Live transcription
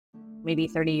Maybe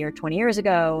 30 or 20 years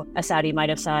ago, a Saudi might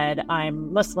have said,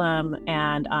 I'm Muslim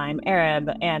and I'm Arab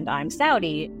and I'm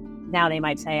Saudi. Now they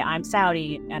might say, I'm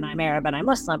Saudi and I'm Arab and I'm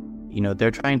Muslim.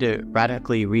 They're trying to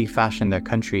radically refashion their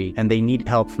country and they need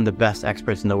help from the best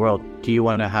experts in the world. Do you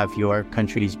want to have your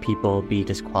country's people be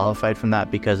disqualified from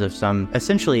that because of some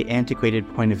essentially antiquated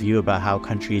point of view about how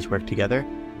countries work together?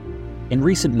 In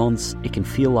recent months, it can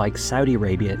feel like Saudi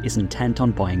Arabia is intent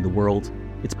on buying the world.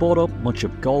 It's bought up much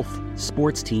of golf,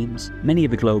 sports teams, many of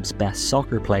the globe's best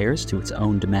soccer players to its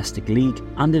own domestic league,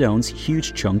 and it owns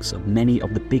huge chunks of many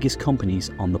of the biggest companies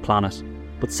on the planet.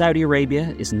 But Saudi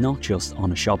Arabia is not just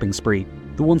on a shopping spree.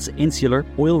 The once insular,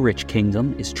 oil-rich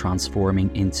kingdom is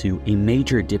transforming into a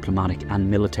major diplomatic and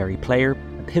military player,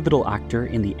 a pivotal actor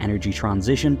in the energy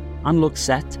transition, and looks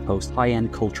set to host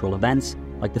high-end cultural events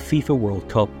like the FIFA World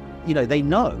Cup. They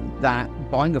know that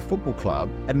buying a football club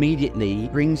immediately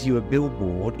brings you a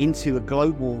billboard into a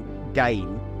global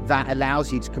game that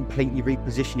allows you to completely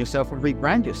reposition yourself and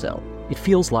rebrand yourself. It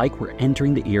feels like we're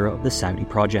entering the era of the Saudi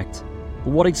project.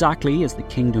 But what exactly is the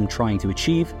kingdom trying to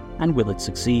achieve, and will it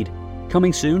succeed?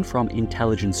 Coming soon from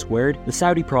Intelligence Squared, the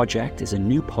Saudi Project is a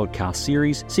new podcast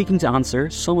series seeking to answer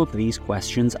some of these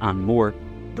questions and more.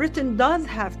 Britain does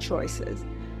have choices.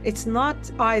 It's not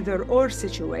either or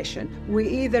situation. We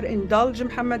either indulge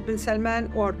Mohammed bin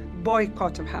Salman or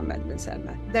boycott Mohammed bin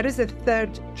Salman. There is a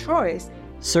third choice.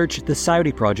 Search The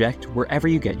Saudi Project wherever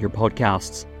you get your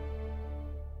podcasts.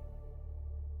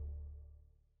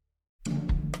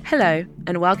 Hello,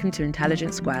 and welcome to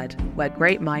Intelligence Squared, where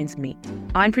great minds meet.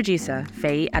 I'm producer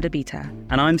Faye Adebita.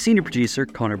 And I'm senior producer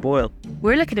Connor Boyle.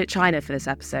 We're looking at China for this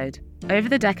episode. Over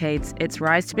the decades, its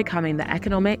rise to becoming the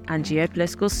economic and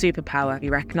geopolitical superpower we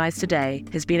recognise today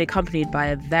has been accompanied by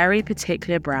a very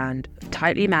particular brand of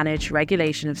tightly managed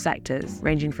regulation of sectors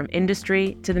ranging from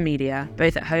industry to the media,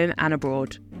 both at home and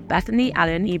abroad. Bethany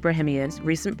Allen Ibrahimian's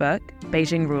recent book,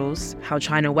 Beijing Rules: How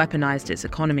China Weaponized Its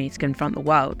Economy to Confront the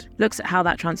World, looks at how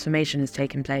that transformation has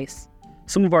taken place.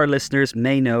 Some of our listeners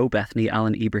may know Bethany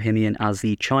Allen Ibrahimian as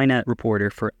the China reporter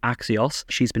for Axios.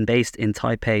 She's been based in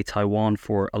Taipei, Taiwan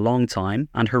for a long time,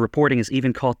 and her reporting has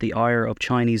even caught the ire of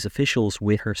Chinese officials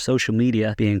with her social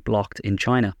media being blocked in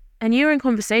China. And you were in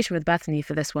conversation with Bethany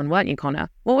for this one, weren't you, Connor?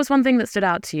 What was one thing that stood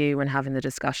out to you when having the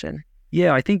discussion?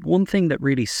 Yeah, I think one thing that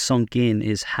really sunk in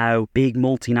is how big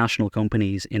multinational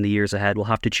companies in the years ahead will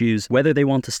have to choose whether they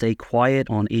want to stay quiet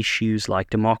on issues like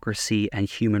democracy and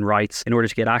human rights in order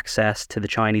to get access to the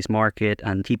Chinese market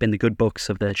and keep in the good books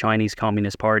of the Chinese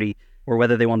Communist Party, or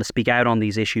whether they want to speak out on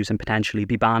these issues and potentially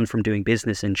be banned from doing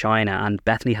business in China. And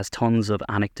Bethany has tons of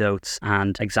anecdotes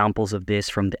and examples of this,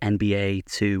 from the NBA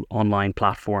to online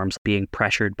platforms being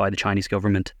pressured by the Chinese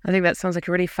government. I think that sounds like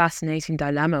a really fascinating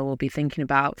dilemma we'll be thinking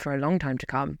about for a long time to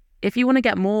come. If you want to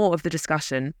get more of the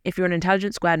discussion, if you're an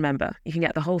Intelligence Squared member, you can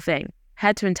get the whole thing.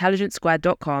 Head to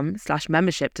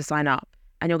intelligencesquared.com/membership to sign up,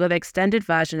 and you'll get the extended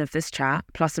version of this chat,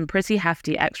 plus some pretty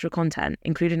hefty extra content,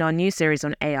 including our new series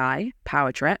on AI,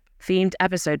 Power Trip, themed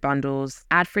episode bundles,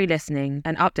 ad-free listening,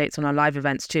 and updates on our live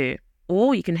events too.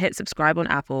 Or you can hit subscribe on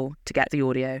Apple to get the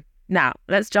audio. Now,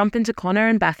 let's jump into Connor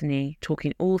and Bethany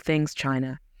talking all things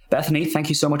China. Bethany, thank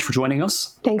you so much for joining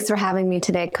us. Thanks for having me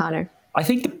today, Connor. I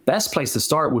think the best place to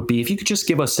start would be if you could just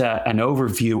give us an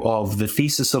overview of the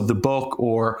thesis of the book,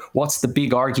 or what's the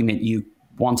big argument you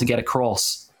want to get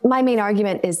across. My main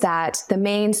argument is that the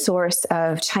main source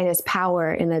of China's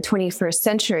power in the 21st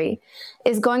century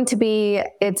is going to be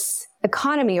its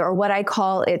economy, or what I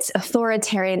call its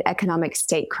authoritarian economic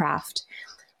statecraft,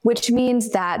 which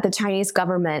means that the Chinese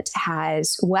government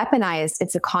has weaponized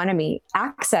its economy,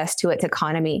 access to its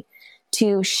economy,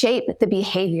 to shape the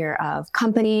behavior of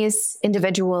companies,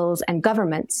 individuals, and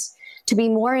governments to be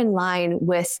more in line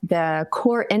with the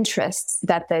core interests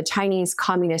that the Chinese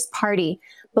Communist Party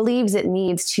believes it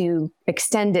needs to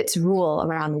extend its rule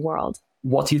around the world.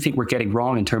 What do you think we're getting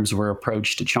wrong in terms of our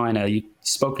approach to China? You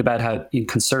spoke about how in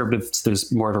conservatives,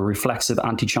 there's more of a reflexive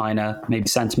anti-China, maybe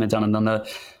sentiment, and on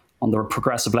the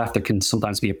progressive left, there can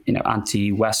sometimes be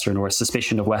anti-Western or a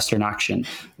suspicion of Western action.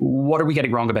 What are we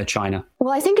getting wrong about China?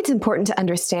 Well, I think it's important to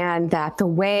understand that the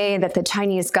way that the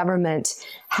Chinese government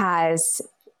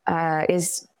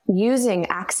is using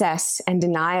access and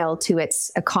denial to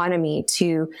its economy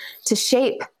to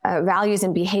shape values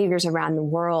and behaviors around the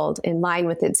world in line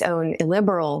with its own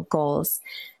illiberal goals,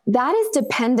 that is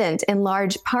dependent in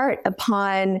large part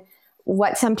upon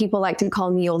what some people like to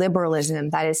call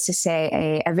neoliberalism. That is to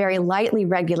say, a very lightly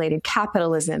regulated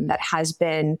capitalism that has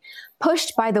been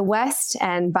pushed by the West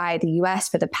and by the US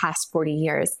for the past 40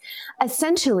 years.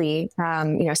 Essentially,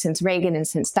 since Reagan and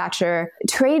since Thatcher,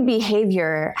 trade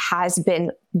behavior has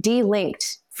been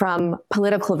delinked from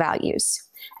political values.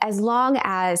 As long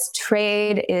as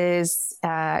trade is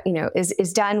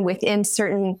done within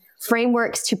certain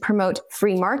frameworks to promote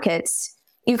free markets,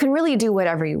 you can really do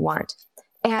whatever you want.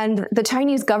 And the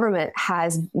Chinese government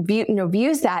has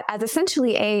views that as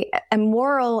essentially a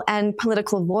moral and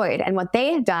political void. And what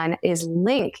they have done is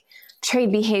link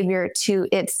trade behavior to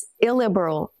its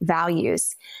illiberal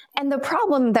values. And the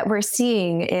problem that we're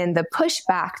seeing in the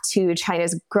pushback to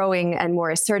China's growing and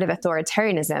more assertive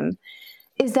authoritarianism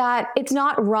is that it's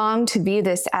not wrong to view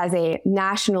this as a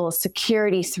national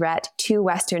security threat to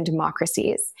Western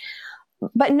democracies.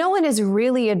 But no one is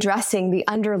really addressing the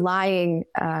underlying,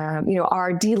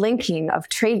 our delinking of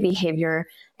trade behavior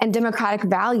and democratic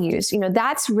values.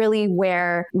 That's really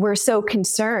where we're so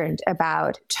concerned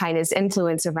about China's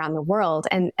influence around the world.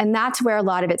 And that's where a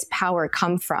lot of its power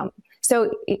comes from.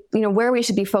 So, where we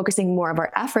should be focusing more of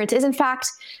our efforts is, in fact,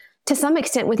 to some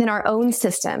extent within our own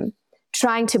system,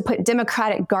 trying to put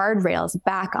democratic guardrails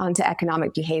back onto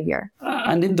economic behavior.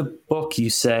 And in the book, you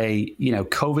say,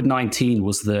 COVID-19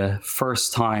 was the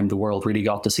first time the world really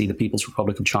got to see the People's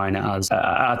Republic of China as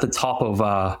at the top of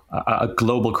a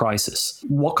global crisis.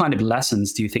 What kind of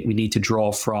lessons do you think we need to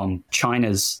draw from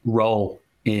China's role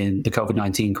in the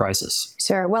COVID-19 crisis?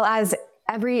 Sure. Well, as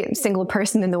every single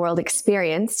person in the world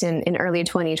experienced in early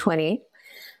 2020,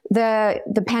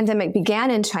 the pandemic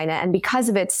began in China, and because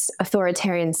of its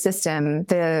authoritarian system,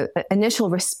 the initial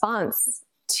response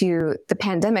to the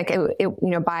pandemic,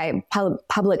 by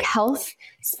public health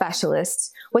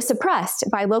specialists, was suppressed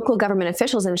by local government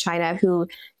officials in China who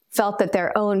felt that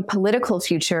their own political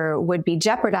future would be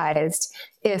jeopardized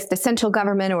if the central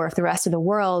government or if the rest of the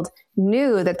world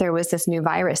knew that there was this new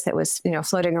virus that was,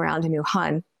 floating around in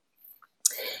Wuhan.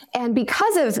 And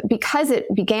because it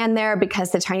began there,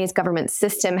 because the Chinese government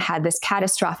system had this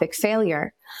catastrophic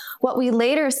failure, what we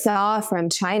later saw from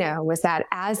China was that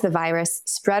as the virus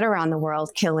spread around the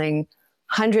world, killing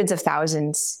hundreds of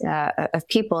thousands of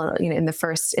people in the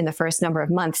first number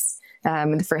of months,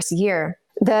 in the first year,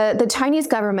 the Chinese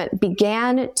government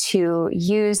began to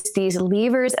use these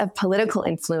levers of political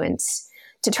influence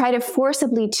to try to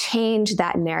forcibly change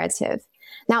that narrative.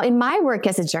 Now, in my work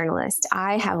as a journalist,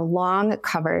 I have long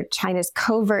covered China's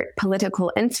covert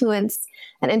political influence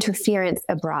and interference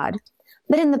abroad.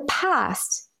 But in the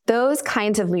past, those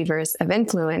kinds of levers of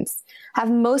influence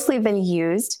have mostly been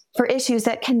used for issues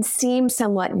that can seem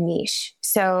somewhat niche.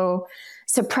 So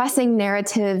suppressing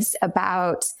narratives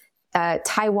about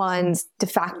Taiwan's de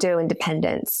facto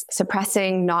independence,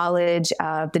 suppressing knowledge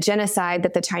of the genocide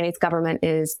that the Chinese government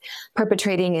is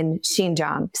perpetrating in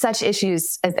Xinjiang, such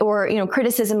issues or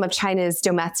criticism of China's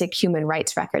domestic human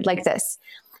rights record like this.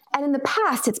 And in the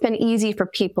past, it's been easy for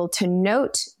people to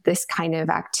note this kind of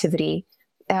activity.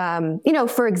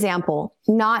 For example,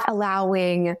 not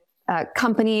allowing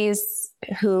companies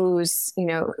who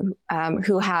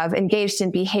have engaged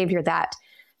in behavior that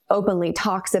openly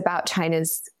talks about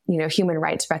China's human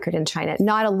rights record in China,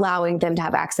 not allowing them to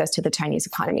have access to the Chinese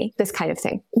economy, this kind of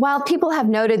thing. While people have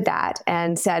noted that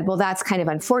and said, well, that's kind of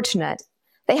unfortunate,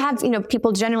 they have,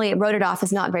 people generally wrote it off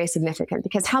as not very significant,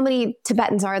 because how many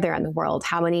Tibetans are there in the world?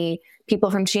 How many people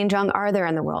from Xinjiang are there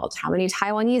in the world? How many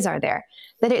Taiwanese are there?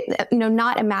 That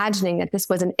not imagining that this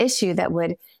was an issue that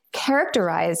would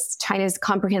characterize China's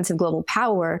comprehensive global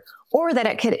power, or that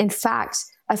it could in fact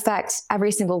affect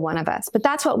every single one of us. But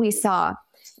that's what we saw.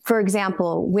 For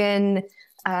example, when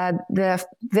the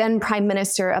then Prime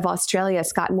Minister of Australia,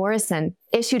 Scott Morrison,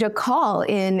 issued a call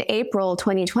in April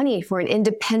 2020 for an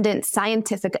independent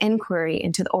scientific inquiry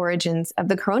into the origins of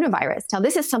the coronavirus. Now,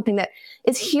 this is something that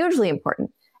is hugely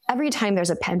important. Every time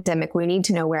there's a pandemic, we need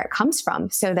to know where it comes from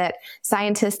so that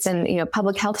scientists and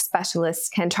public health specialists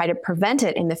can try to prevent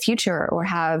it in the future or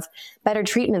have better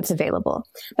treatments available.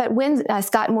 But when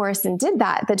Scott Morrison did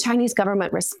that, the Chinese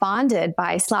government responded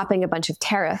by slapping a bunch of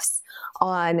tariffs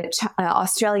on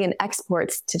Australian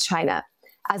exports to China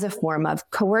as a form of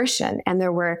coercion. And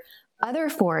there were other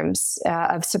forms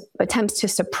of attempts to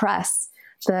suppress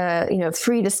the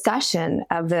free discussion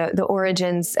of the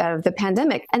origins of the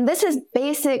pandemic. And this is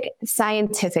basic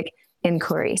scientific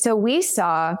inquiry. So we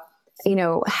saw,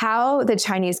 how the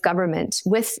Chinese government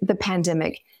with the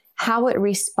pandemic, how it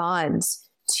responds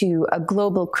to a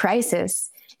global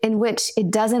crisis in which it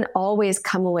doesn't always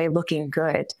come away looking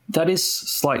good. That is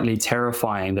slightly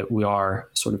terrifying that we are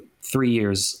sort of 3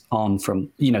 years on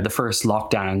from, the first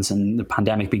lockdowns and the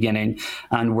pandemic beginning,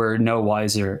 and we're no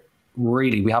wiser.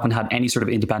 Really, we haven't had any sort of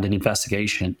independent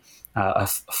investigation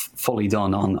fully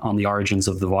done on the origins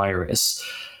of the virus.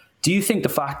 Do you think the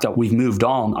fact that we've moved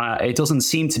on, it doesn't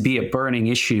seem to be a burning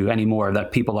issue anymore,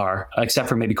 that people are, except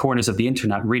for maybe corners of the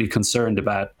internet, really concerned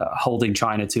about holding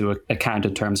China to account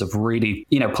in terms of really,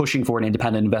 pushing for an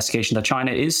independent investigation, that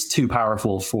China is too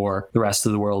powerful for the rest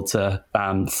of the world to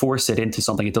force it into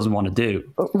something it doesn't want to do?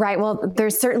 Right. Well,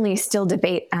 there's certainly still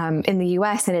debate in the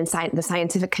US and in the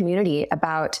scientific community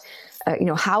about,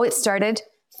 how it started.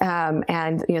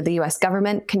 And the U.S.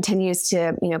 government continues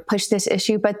to push this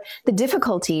issue, but the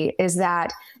difficulty is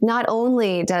that not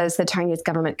only does the Chinese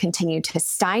government continue to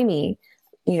stymie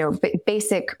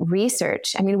basic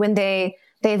research. I mean, when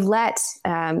they've let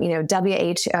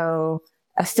WHO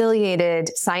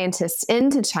affiliated scientists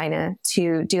into China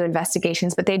to do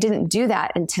investigations, but they didn't do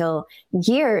that until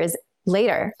years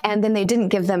later, and then they didn't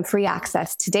give them free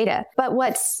access to data. But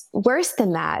what's worse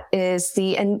than that is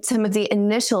some of the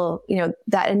initial,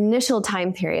 that initial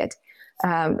time period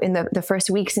in the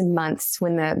first weeks and months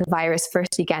when the virus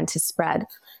first began to spread.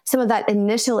 Some of that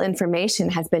initial information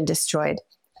has been destroyed.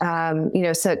 So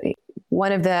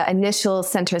one of the initial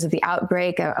centers of the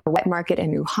outbreak, a wet market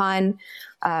in Wuhan,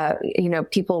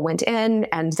 people went in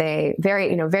and they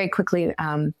very quickly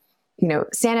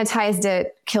sanitized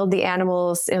it, killed the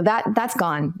animals. That's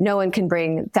gone. No one can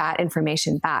bring that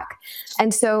information back.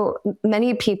 And so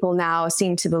many people now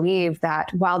seem to believe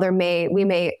that while we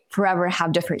may forever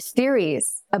have different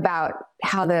theories about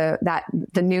how the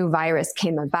new virus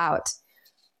came about,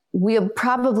 we'll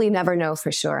probably never know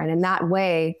for sure. And in that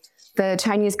way, the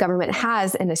Chinese government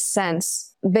has, in a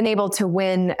sense, been able to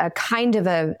win a kind of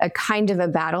a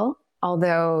battle,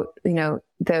 although,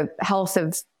 the health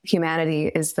of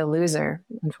humanity is the loser,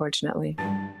 unfortunately.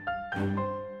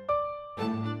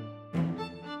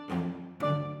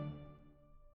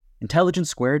 Intelligence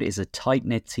Squared is a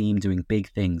tight-knit team doing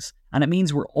big things, and it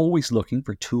means we're always looking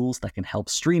for tools that can help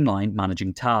streamline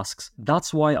managing tasks.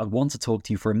 That's why I want to talk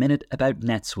to you for a minute about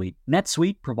NetSuite.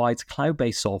 NetSuite provides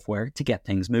cloud-based software to get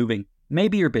things moving.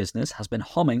 Maybe your business has been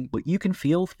humming, but you can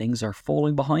feel things are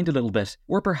falling behind a little bit.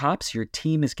 Or perhaps your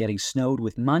team is getting snowed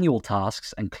with manual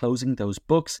tasks and closing those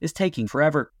books is taking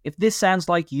forever. If this sounds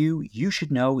like you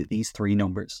should know these three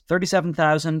numbers.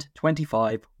 37,000,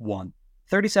 25, 1.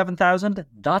 37,000,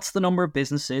 that's the number of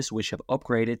businesses which have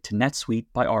upgraded to NetSuite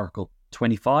by Oracle.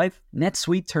 25,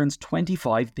 NetSuite turns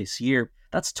 25 this year.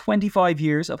 That's 25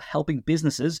 years of helping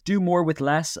businesses do more with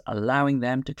less, allowing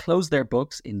them to close their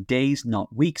books in days,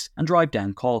 not weeks, and drive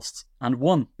down costs. And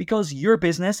 1, because your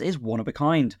business is one of a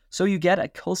kind. So you get a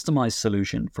customized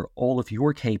solution for all of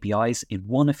your KPIs in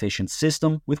one efficient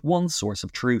system with one source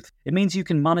of truth. It means you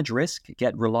can manage risk,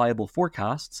 get reliable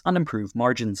forecasts, and improve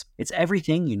margins. It's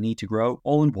everything you need to grow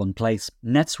all in one place.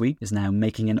 NetSuite is now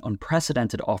making an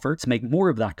unprecedented offer to make more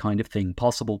of that kind of thing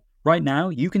possible. Right now,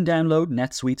 you can download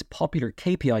NetSuite's popular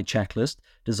KPI checklist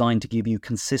designed to give you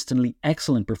consistently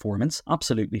excellent performance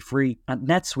absolutely free at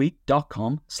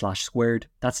netsuite.com/squared.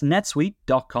 That's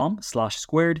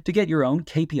netsuite.com/squared to get your own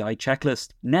KPI checklist.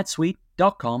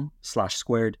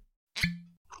 netsuite.com/squared.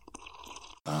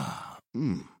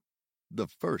 The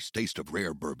first taste of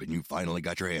rare bourbon you finally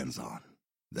got your hands on.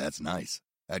 That's nice.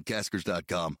 At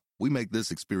Caskers.com, we make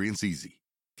this experience easy.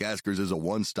 Caskers is a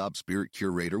one-stop spirit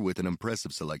curator with an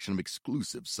impressive selection of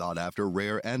exclusive, sought-after,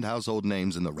 rare, and household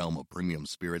names in the realm of premium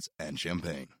spirits and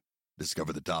champagne.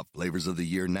 Discover the top flavors of the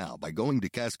year now by going to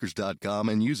Caskers.com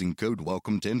and using code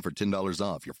WELCOME10 for $10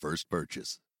 off your first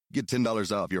purchase. Get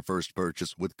 $10 off your first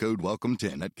purchase with code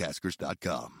WELCOME10 at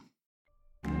Caskers.com.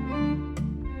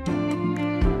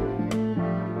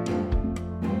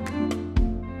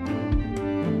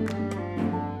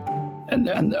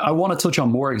 And I want to touch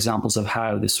on more examples of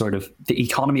how the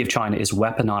economy of China is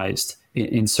weaponized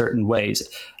in certain ways.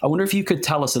 I wonder if you could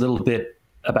tell us a little bit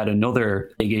about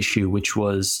another big issue, which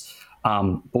was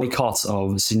boycotts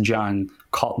of Xinjiang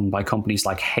cotton by companies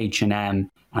like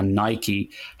H&M and Nike.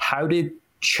 How did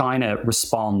China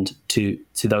respond to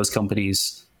those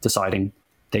companies deciding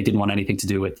they didn't want anything to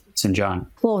do with Xinjiang?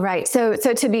 Well, right. So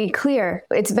to be clear,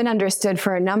 it's been understood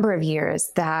for a number of years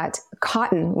that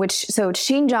cotton,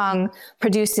 Xinjiang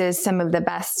produces some of the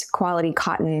best quality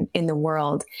cotton in the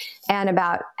world. And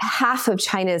about half of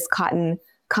China's cotton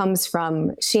comes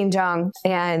from Xinjiang,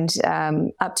 and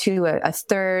up to a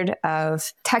third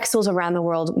of textiles around the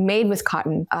world made with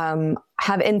cotton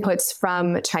have inputs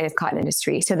from China's cotton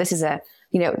industry. So this is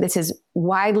this is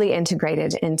widely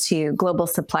integrated into global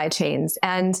supply chains.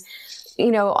 And,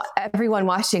 everyone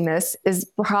watching this is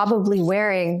probably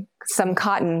wearing some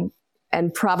cotton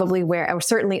and probably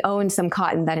certainly owns some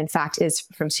cotton that in fact is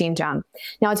from Xinjiang.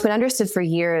 Now, it's been understood for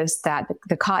years that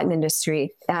the cotton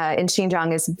industry in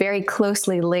Xinjiang is very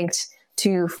closely linked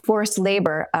to forced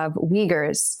labor of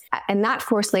Uyghurs. And that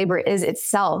forced labor is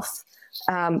itself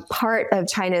part of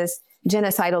China's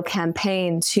genocidal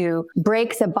campaign to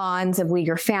break the bonds of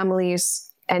Uyghur families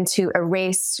and to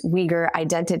erase Uyghur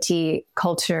identity,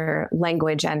 culture,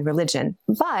 language, and religion.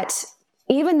 But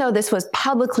even though this was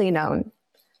publicly known,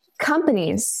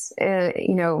 companies,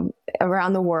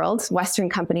 around the world, Western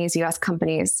companies, US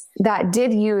companies that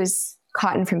did use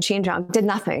cotton from Xinjiang did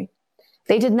nothing.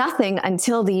 They did nothing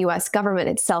until the US government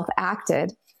itself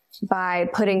acted by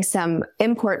putting some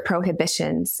import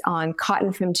prohibitions on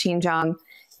cotton from Xinjiang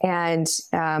and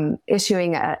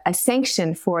issuing a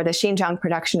sanction for the Xinjiang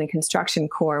Production and Construction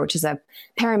Corps, which is a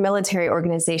paramilitary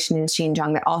organization in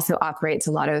Xinjiang that also operates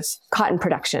a lot of cotton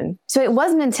production. So it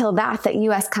wasn't until that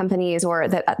US companies or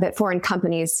that foreign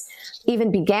companies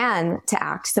even began to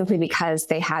act simply because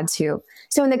they had to.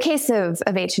 So in the case of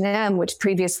H&M, which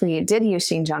previously did use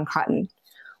Xinjiang cotton,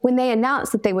 when they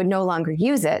announced that they would no longer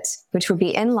use it, which would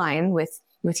be in line with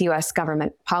US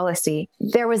government policy,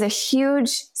 there was a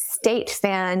huge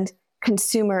state-fanned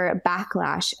consumer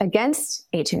backlash against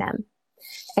H&M.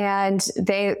 And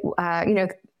they,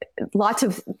 lots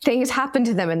of things happened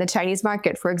to them in the Chinese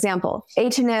market. For example,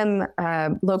 H&M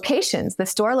locations, the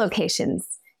store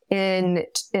locations in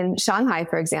Shanghai,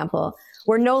 for example,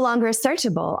 were no longer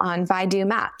searchable on Baidu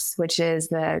Maps, which is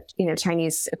the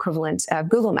Chinese equivalent of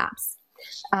Google Maps.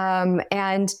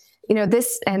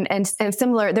 This and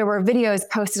similar, there were videos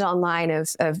posted online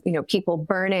of people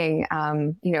burning,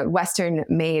 Western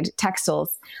made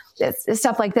textiles,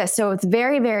 stuff like this. So it's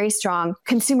very, very strong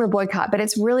consumer boycott, but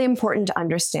it's really important to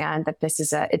understand that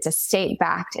it's a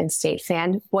state-backed and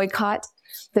state-fanned boycott.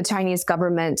 The Chinese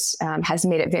government has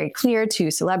made it very clear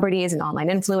to celebrities and online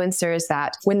influencers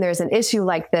that when there's an issue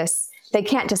like this, they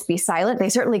can't just be silent. They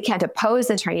certainly can't oppose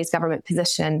the Chinese government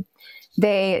position.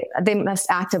 They must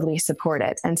actively support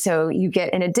it. And so you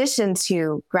get, in addition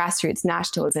to grassroots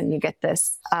nationalism, you get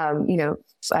this,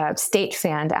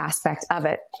 state-fanned aspect of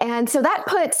it. And so that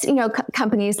puts,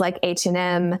 companies like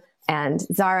H&M and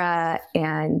Zara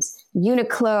and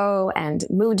Uniqlo and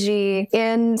Muji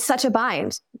in such a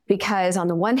bind, because on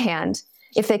the one hand,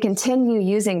 if they continue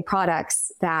using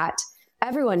products that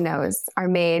everyone knows are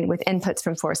made with inputs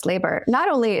from forced labor, not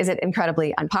only is it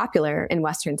incredibly unpopular in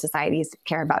Western societies that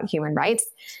care about human rights,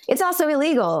 it's also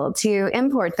illegal to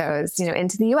import those,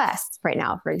 into the US right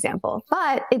now, for example.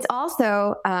 But it's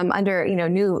also under,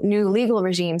 new legal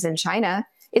regimes in China,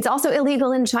 it's also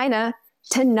illegal in China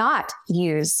to not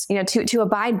use, to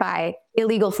abide by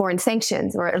illegal foreign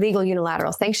sanctions or illegal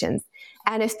unilateral sanctions.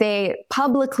 And if they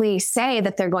publicly say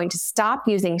that they're going to stop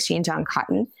using Xinjiang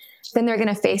cotton, then they're going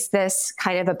to face this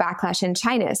kind of a backlash in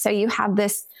China. So you have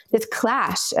this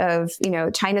clash of,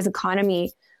 China's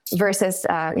economy versus,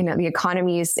 the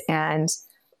economies and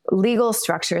legal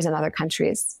structures in other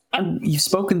countries. And you've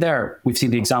spoken there, we've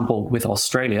seen the example with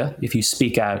Australia. If you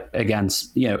speak out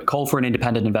against, call for an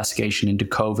independent investigation into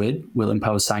COVID, will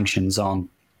impose sanctions on,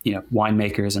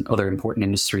 winemakers and other important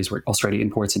industries where Australia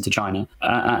imports into China.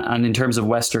 And in terms of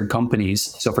Western companies,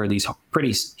 suffer these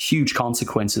pretty huge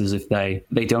consequences if they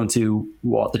don't do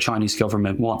what the Chinese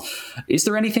government want. Is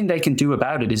there anything they can do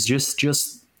about it? Is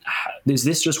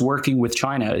this just working with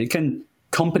China? Can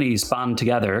companies band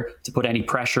together to put any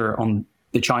pressure on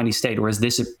the Chinese state, or is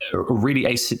this a really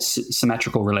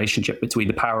asymmetrical relationship between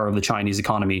the power of the Chinese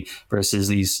economy versus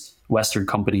these Western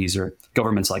companies or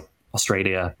governments like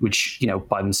Australia, which,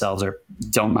 by themselves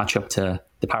don't match up to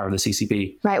the power of the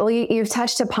CCP? Right. Well, you've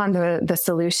touched upon the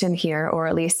solution here, or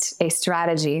at least a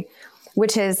strategy,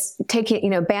 which is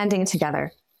banding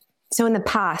together. So in the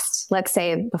past, let's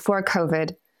say before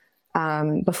COVID,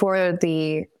 before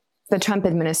the Trump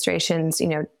administration's,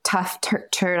 tough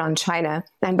turn on China,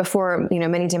 and before,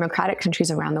 many democratic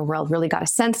countries around the world really got a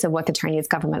sense of what the Chinese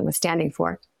government was standing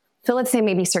for. So let's say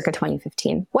maybe circa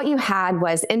 2015, what you had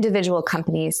was individual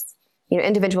companies,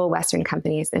 individual Western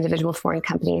companies, individual foreign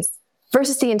companies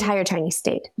versus the entire Chinese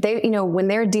state. They, when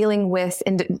they're dealing with,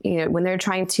 when they're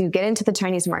trying to get into the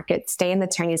Chinese market, stay in the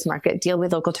Chinese market, deal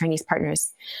with local Chinese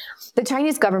partners, the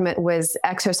Chinese government was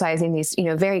exercising these,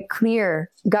 very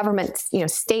clear government,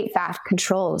 state-backed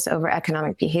controls over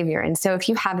economic behavior. And so if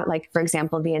you have it, like, for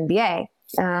example, the NBA,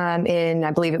 in,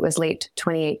 I believe it was late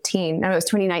 2018, no, it was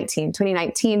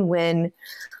 2019, when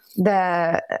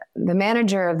the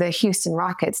manager of the Houston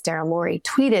Rockets, Daryl Morey,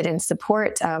 tweeted in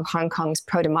support of Hong Kong's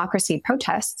pro-democracy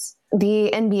protests.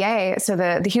 The NBA, so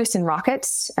the Houston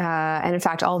Rockets, and in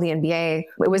fact, all the NBA,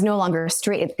 it was no longer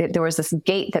straight. There was this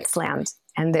gate that slammed,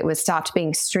 and it was stopped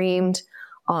being streamed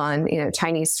on,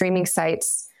 Chinese streaming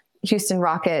sites. Houston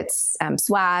Rockets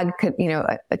swag could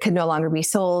no longer be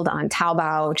sold on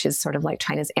Taobao, which is sort of like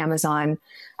China's Amazon,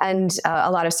 and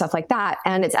a lot of stuff like that.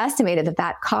 And it's estimated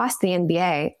that cost the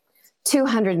NBA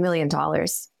 $200 million.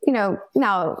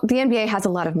 Now the NBA has a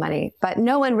lot of money, but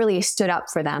no one really stood up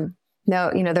for them.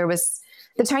 No, there was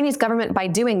the Chinese government, by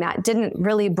doing that, didn't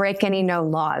really break any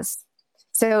known laws.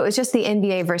 So it was just the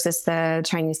NBA versus the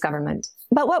Chinese government.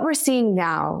 But what we're seeing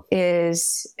now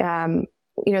is,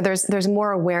 there's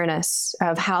more awareness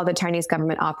of how the Chinese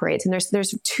government operates. And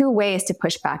there's two ways to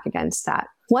push back against that.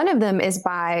 One of them is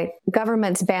by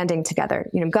governments banding together,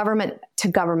 government to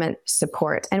government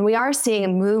support. And we are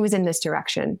seeing moves in this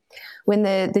direction. When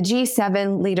the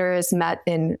G7 leaders met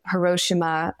in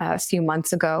Hiroshima a few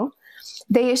months ago,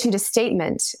 they issued a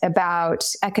statement about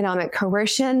economic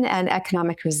coercion and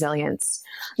economic resilience.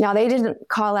 Now, they didn't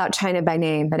call out China by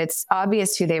name, but it's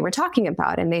obvious who they were talking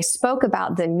about. And they spoke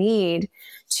about the need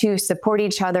to support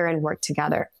each other and work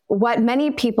together. What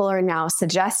many people are now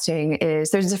suggesting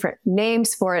is there's different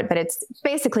names for it, but it's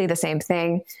basically the same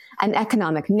thing: an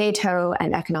economic NATO,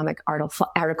 an economic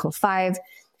Article 5,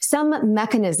 some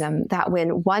mechanism that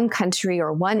when one country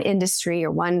or one industry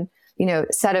or one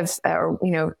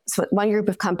one group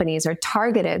of companies are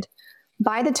targeted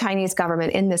by the Chinese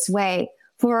government in this way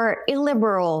for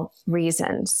illiberal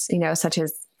reasons, such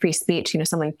as free speech,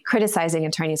 someone criticizing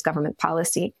a Chinese government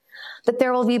policy, that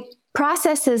there will be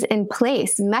processes in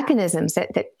place, mechanisms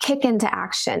that kick into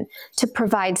action to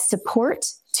provide support,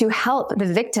 to help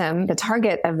the victim, the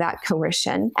target of that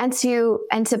coercion, and to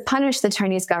punish the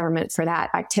Chinese government for that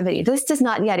activity. This does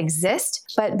not yet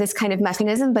exist, but this kind of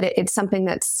mechanism, but it's something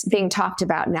that's being talked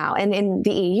about now. And in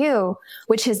the EU,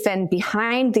 which has been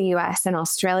behind the US and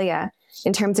Australia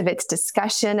in terms of its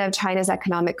discussion of China's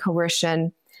economic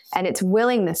coercion and its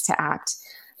willingness to act,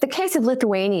 the case of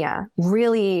Lithuania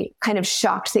really kind of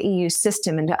shocked the EU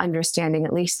system into understanding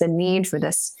at least the need for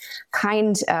this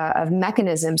kind of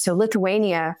mechanism. So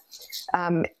Lithuania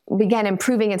began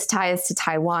improving its ties to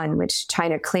Taiwan, which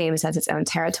China claims as its own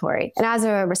territory. And as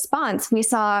a response, we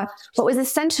saw what was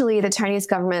essentially the Chinese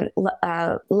government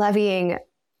levying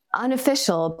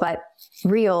unofficial but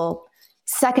real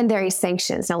secondary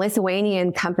sanctions. Now,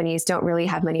 Lithuanian companies don't really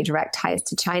have many direct ties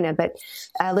to China, but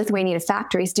Lithuanian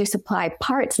factories do supply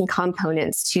parts and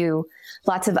components to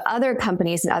lots of other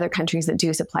companies in other countries that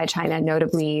do supply China,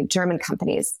 notably German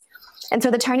companies. And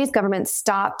so the Chinese government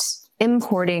stopped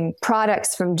importing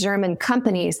products from German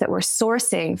companies that were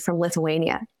sourcing from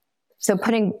Lithuania. So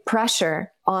putting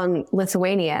pressure on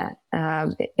Lithuania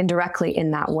indirectly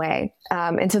in that way.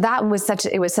 And so that was such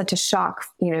a shock,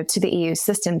 to the EU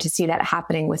system to see that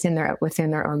happening within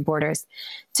their own borders.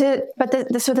 But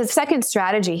the second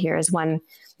strategy here is one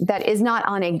that is not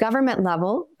on a government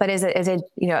level, but is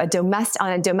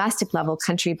on a domestic level,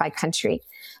 country by country.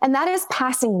 And that is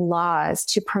passing laws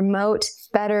to promote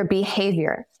better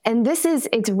behavior. And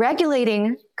it's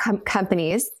regulating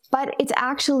companies, but it's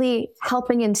actually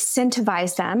helping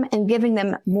incentivize them and giving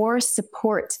them more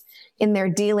support in their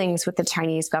dealings with the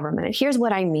Chinese government. And here's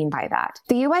what I mean by that.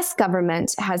 The US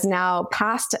government has now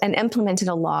passed and implemented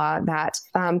a law that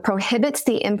prohibits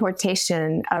the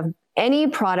importation of any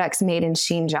products made in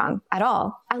Xinjiang at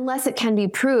all, unless it can be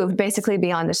proved basically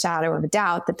beyond a shadow of a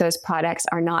doubt that those products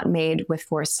are not made with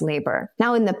forced labor.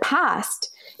 Now, in the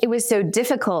past, it was so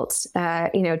difficult,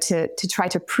 to try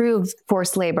to prove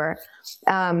forced labor.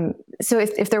 So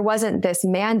if there wasn't this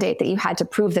mandate that you had to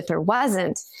prove that there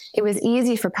wasn't, it was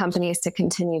easy for companies to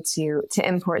continue to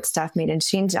import stuff made in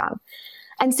Xinjiang.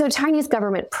 And so Chinese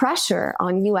government pressure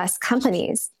on US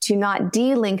companies to not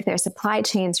de-link their supply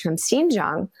chains from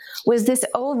Xinjiang was this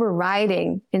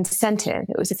overriding incentive.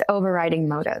 It was this overriding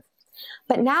motive.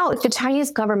 But now if the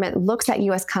Chinese government looks at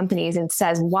US companies and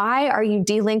says, why are you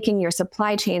de-linking your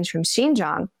supply chains from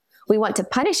Xinjiang? We want to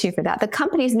punish you for that. The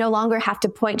companies no longer have to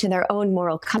point to their own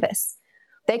moral compass.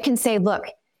 They can say, look,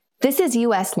 this is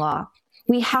US law.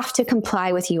 We have to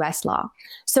comply with US law.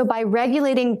 So by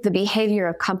regulating the behavior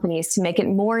of companies to make it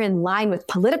more in line with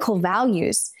political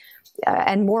values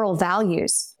and moral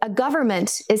values, a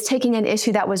government is taking an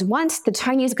issue that was once the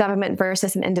Chinese government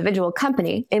versus an individual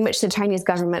company, in which the Chinese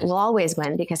government will always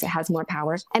win because it has more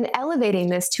power, and elevating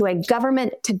this to a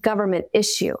government to government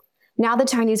issue. Now the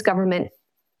Chinese government,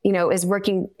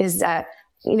 is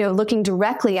looking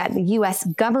directly at the US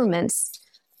government's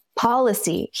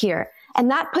policy here. And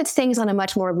that puts things on a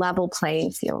much more level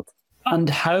playing field. And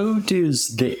how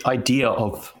does the idea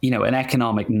of, an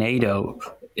economic NATO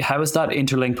how is that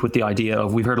interlinked with the idea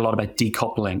of, we've heard a lot about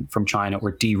decoupling from China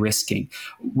or de-risking?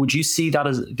 Would you see that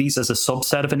as these as a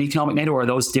subset of an economic NATO, or are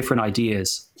those different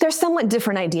ideas? They're somewhat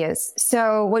different ideas.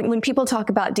 So when people talk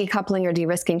about decoupling or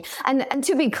de-risking, and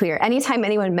to be clear, anytime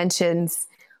anyone mentions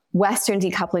Western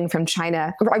decoupling from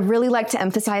China, I really like to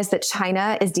emphasize that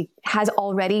China has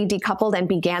already decoupled and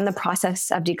began the process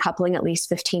of decoupling at least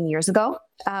 15 years ago.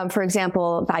 For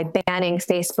example, by banning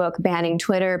Facebook, banning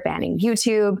Twitter, banning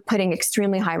YouTube, putting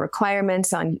extremely high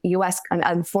requirements on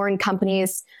on foreign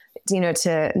companies,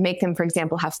 to make them, for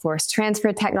example, have forced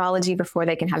transfer technology before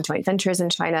they can have joint ventures in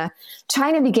China.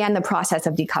 China began the process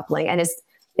of decoupling and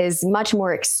is much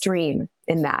more extreme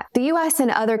in that. The U.S.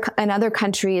 and other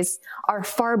countries are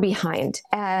far behind,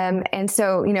 and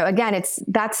so again,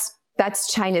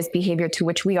 that's China's behavior to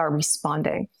which we are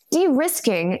responding.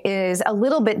 De-risking is a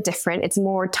little bit different. It's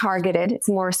more targeted. It's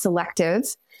more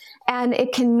selective, and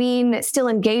it can mean still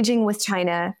engaging with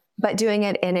China, but doing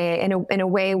it in a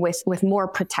way with more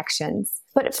protections.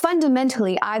 But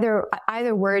fundamentally,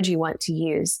 either word you want to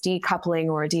use, decoupling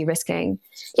or de-risking,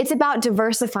 it's about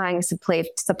diversifying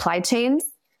supply chains.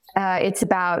 It's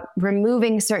about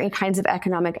removing certain kinds of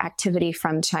economic activity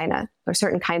from China or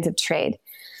certain kinds of trade.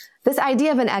 This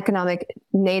idea of an economic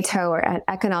NATO or an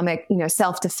economic,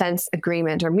 self-defense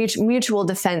agreement or mutual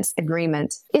defense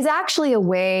agreement is actually a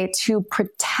way to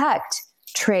protect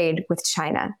trade with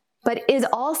China, but is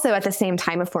also at the same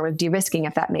time a form of de-risking,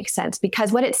 if that makes sense.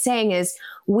 Because what it's saying is,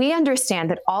 we understand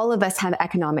that all of us have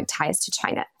economic ties to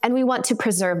China, and we want to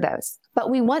preserve those. But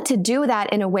we want to do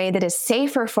that in a way that is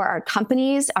safer for our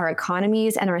companies, our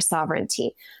economies, and our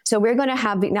sovereignty. So we're going to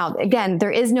have, now again,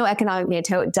 there is no economic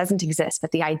NATO, it doesn't exist.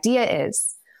 But the idea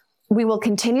is, we will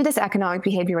continue this economic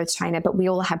behavior with China, but we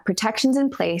will have protections in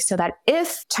place so that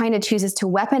if China chooses to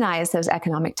weaponize those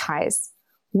economic ties,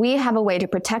 we have a way to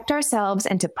protect ourselves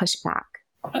and to push back.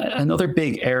 Another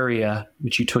big area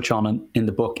which you touch on in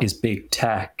the book is big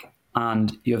tech.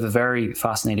 And you have a very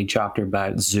fascinating chapter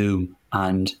about Zoom.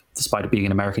 And despite it being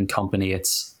an American company,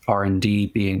 its R&D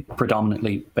being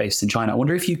predominantly based in China. I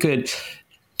wonder if you could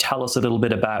tell us a little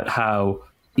bit about how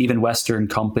even Western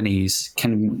companies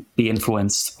can be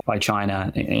influenced by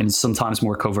China in sometimes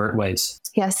more covert ways.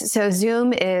 Yes. So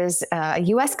Zoom is a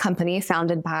U.S. company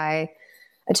founded by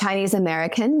a Chinese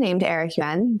American named Eric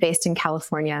Yuan, based in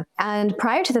California. And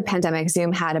prior to the pandemic,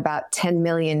 Zoom had about 10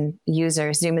 million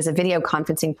users. Zoom is a video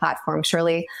conferencing platform.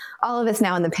 Surely all of us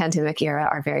now in the pandemic era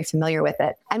are very familiar with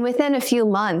it. And within a few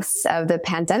months of the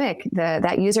pandemic,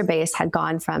 that user base had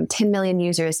gone from 10 million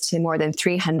users to more than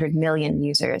 300 million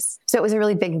users. So it was a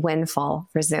really big windfall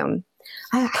for Zoom.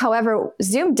 However,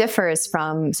 Zoom differs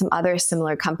from some other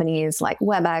similar companies like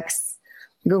WebEx,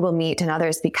 Google Meet, and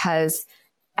others because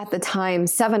at the time,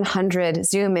 700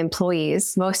 Zoom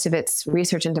employees, most of its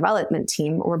research and development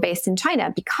team, were based in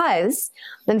China because,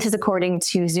 and this is according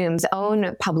to Zoom's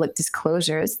own public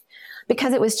disclosures,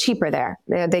 because it was cheaper there.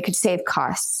 They could save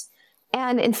costs.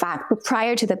 And in fact,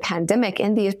 prior to the pandemic,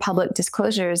 in these public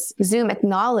disclosures, Zoom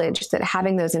acknowledged that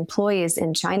having those employees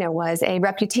in China was a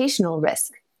reputational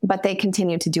risk, but they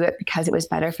continued to do it because it was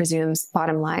better for Zoom's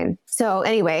bottom line. So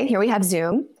anyway, here we have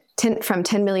Zoom. From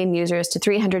 10 million users to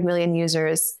 300 million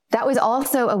users. That was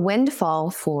also a windfall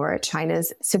for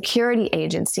China's security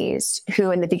agencies,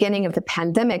 who in the beginning of the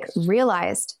pandemic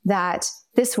realized that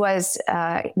this was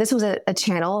a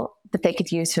channel that they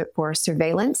could use for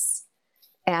surveillance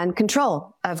and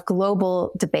control of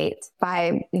global debate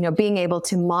by being able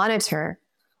to monitor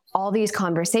all these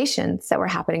conversations that were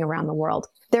happening around the world.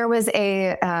 There was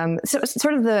a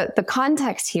sort of the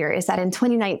context here is that in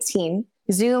 2019,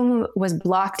 Zoom was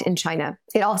blocked in China.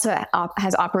 It also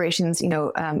has operations,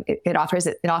 it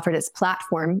offered its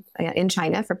platform in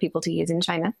China for people to use in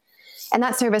China. And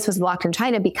that service was blocked in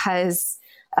China because,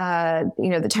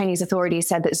 the Chinese authorities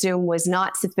said that Zoom was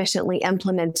not sufficiently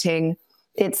implementing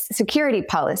its security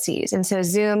policies. And so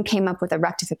Zoom came up with a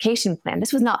rectification plan.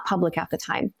 This was not public at the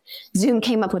time. Zoom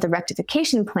came up with a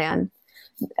rectification plan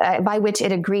by which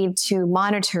it agreed to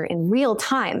monitor in real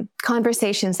time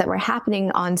conversations that were happening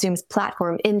on Zoom's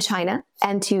platform in China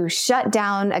and to shut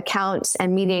down accounts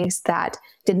and meetings that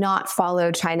did not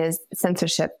follow China's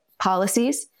censorship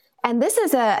policies. And this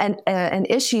is an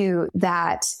issue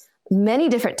that many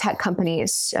different tech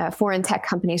companies, foreign tech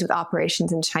companies with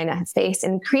operations in China have faced.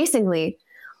 Increasingly,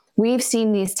 we've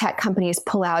seen these tech companies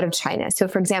pull out of China. So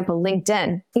for example,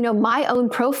 LinkedIn, my own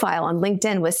profile on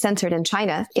LinkedIn was censored in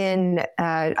China in,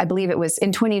 I believe it was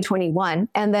in 2021.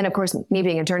 And then of course, me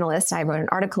being a journalist, I wrote an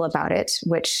article about it,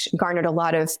 which garnered a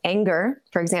lot of anger,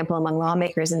 for example, among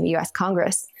lawmakers in the US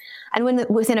Congress. And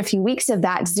within a few weeks of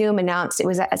that,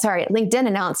 LinkedIn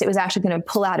announced it was actually going to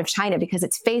pull out of China because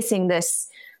it's facing this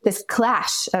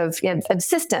clash of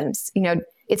systems.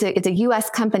 It's a U.S.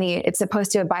 company. It's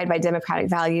supposed to abide by democratic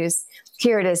values.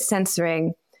 Here it is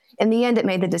censoring. In the end, it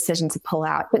made the decision to pull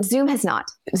out, but Zoom has not.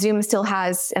 Zoom still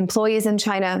has employees in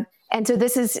China, and so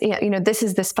this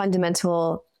is this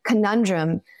fundamental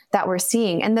conundrum that we're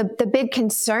seeing. And the big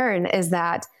concern is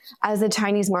that as the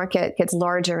Chinese market gets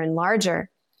larger and larger,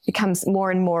 becomes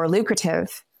more and more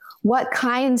lucrative, what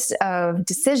kinds of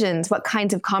decisions, what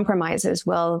kinds of compromises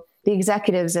will the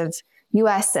executives of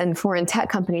U.S. and foreign tech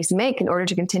companies make in order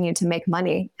to continue to make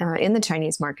money in the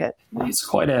Chinese market? It's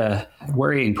quite a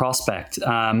worrying prospect.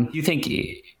 You think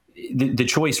the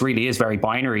choice really is very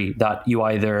binary, that you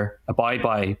either abide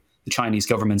by the Chinese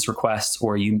government's requests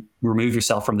or you remove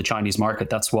yourself from the Chinese market.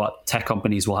 That's what tech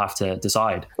companies will have to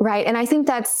decide. Right. And I think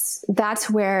that's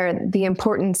where the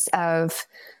importance of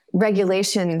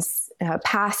regulations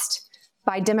passed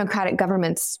by democratic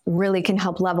governments really can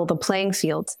help level the playing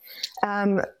field.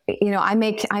 I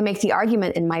make the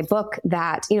argument in my book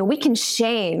that, we can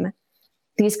shame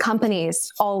these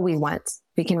companies all we want.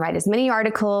 We can write as many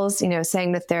articles,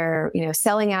 saying that they're,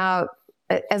 selling out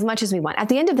as much as we want. At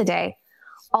the end of the day,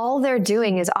 all they're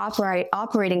doing is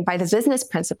operating by the business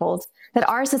principles that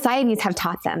our societies have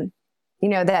taught them.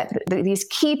 That these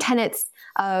key tenets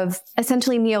of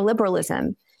essentially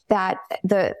neoliberalism, that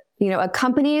a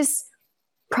company's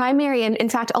primary and in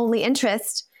fact only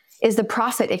interest is the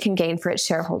profit it can gain for its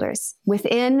shareholders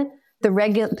within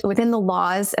the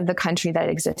laws of the country that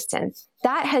it exists in.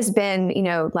 That has been,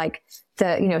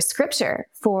 scripture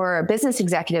for business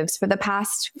executives for the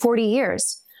past 40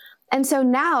 years. And so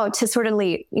now to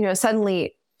suddenly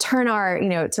turn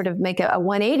make a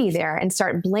 180 there and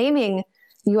start blaming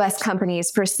U.S. companies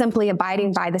for simply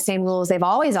abiding by the same rules they've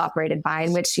always operated by,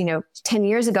 in which, 10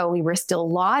 years ago, we were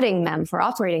still lauding them for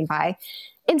operating by.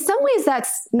 In some ways,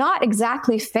 that's not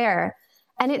exactly fair.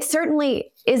 And it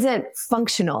certainly isn't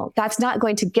functional. That's not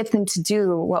going to get them to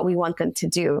do what we want them to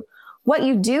do. What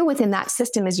you do within that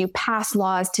system is you pass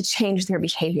laws to change their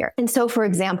behavior. And so, for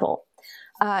example,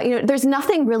 there's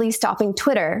nothing really stopping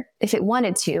Twitter, if it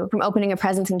wanted to, from opening a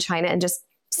presence in China and just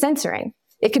censoring.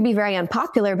 It could be very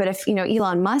unpopular, but if,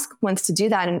 Elon Musk wants to do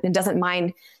that and doesn't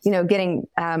mind, getting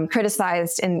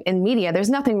criticized in media, there's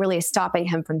nothing really stopping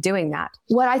him from doing that.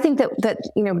 What I think that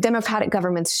democratic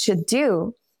governments should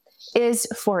do is,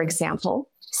 for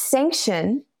example,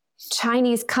 sanction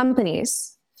Chinese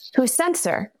companies who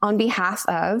censor on behalf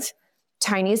of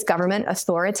Chinese government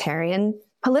authoritarian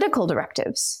political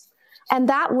directives. And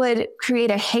that would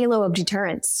create a halo of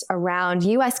deterrence around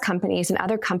U.S. companies and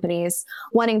other companies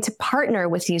wanting to partner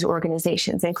with these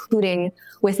organizations, including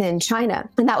within China.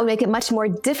 And that would make it much more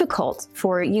difficult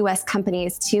for U.S.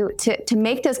 companies to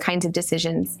make those kinds of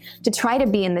decisions, to try to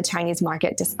be in the Chinese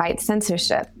market despite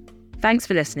censorship. Thanks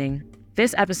for listening.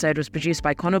 This episode was produced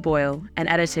by Connor Boyle and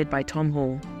edited by Tom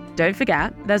Hall. Don't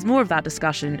forget, there's more of that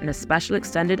discussion in a special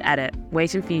extended edit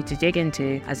waiting for you to dig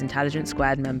into as Intelligence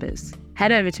Squared members.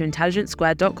 Head over to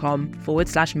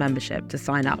intelligencesquared.com/membership to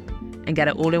sign up and get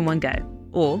it all in one go.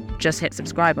 Or just hit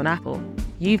subscribe on Apple.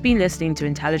 You've been listening to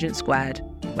Intelligence Squared,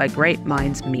 where great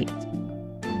minds meet.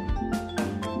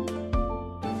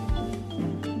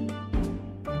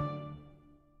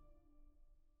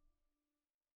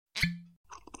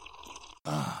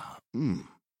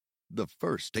 The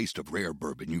first taste of rare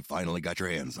bourbon you finally got your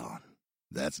hands on.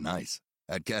 That's nice.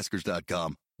 At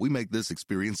Caskers.com, we make this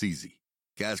experience easy.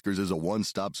 Caskers is a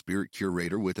one-stop spirit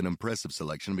curator with an impressive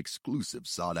selection of exclusive,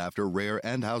 sought-after, rare,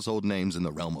 and household names in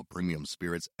the realm of premium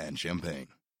spirits and champagne.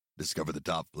 Discover the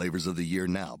top flavors of the year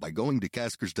now by going to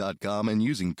Caskers.com and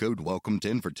using code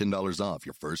WELCOME10 for $10 off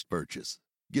your first purchase.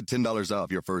 Get $10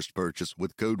 off your first purchase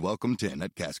with code WELCOME10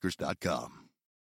 at Caskers.com.